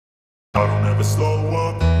I don't ever slow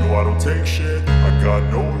up, no I don't take shit. I got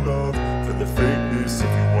no love for the fakeness.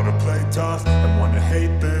 If you wanna play tough and wanna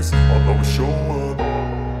hate this, I'll always show up.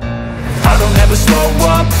 I don't ever slow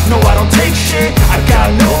up, no I don't take shit. I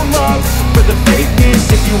got no love for the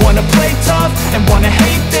fakeness. If you wanna play tough and wanna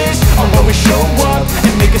hate this, I'll always show up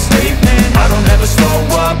and make a statement. I don't ever slow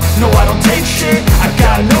up, no I don't take shit. I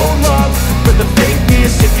got no love for the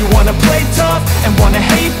fakeness. If you wanna play tough and wanna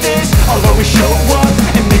hate this, I'll always show up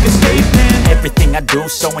and make a statement. Everything I do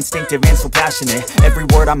so instinctive and so passionate. Every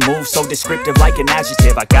word I move so descriptive like an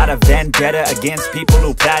adjective. I got a vendetta against people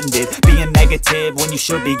who patented being negative when you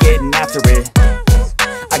should be getting after it.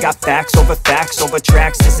 I got facts over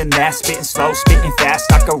tracks, this and that. Spitting slow, spitting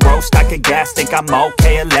fast. I could roast, I could gas. Think I'm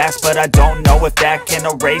okay at last, but I don't know if that can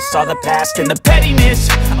erase all the past. And the pettiness,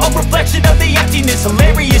 a reflection of the emptiness.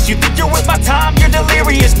 Hilarious, you think you're worth my time, you're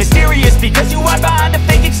delirious. Mysterious, because you hide behind a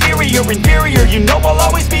fake exterior. Inferior, you know I'll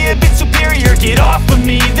always be a bit superior. Get off of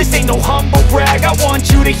me, this ain't no humble brag. I want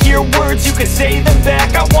you to hear words, you can say them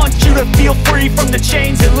back. I want you to feel free from the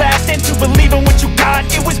chains at last, and to believe in what you got,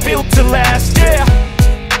 it was built to last, yeah.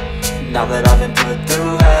 Now that I've been put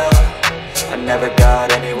through hell, I never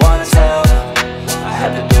got anyone's help. I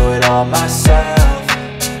had to do it all myself.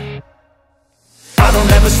 I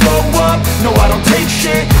don't ever slow up, no I don't take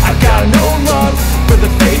shit. I got no love for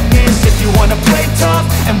the fakeness. If you wanna play tough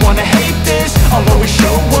and wanna hate this, I'll always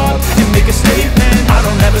show up and make a statement. I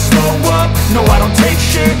don't ever slow up, no I don't take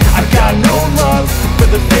shit. I got no love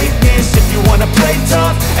for the fakeness. If you wanna play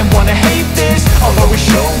tough and wanna hate this, I'll always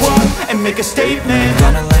show up and make a statement.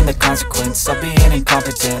 Gonna learn the consequence of being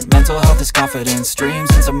incompetent. Mental health is confidence, dreams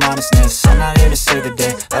and some honestness. I'm not here to save the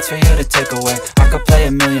day, that's for you to take away. I could play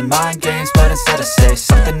a million mind games, but instead I say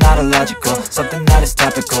something not illogical, something that is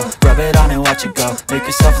topical. Rub it on and watch it go, make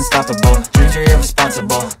yourself unstoppable. Dreams are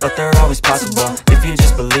irresponsible, but they're always possible if you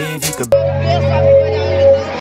just believe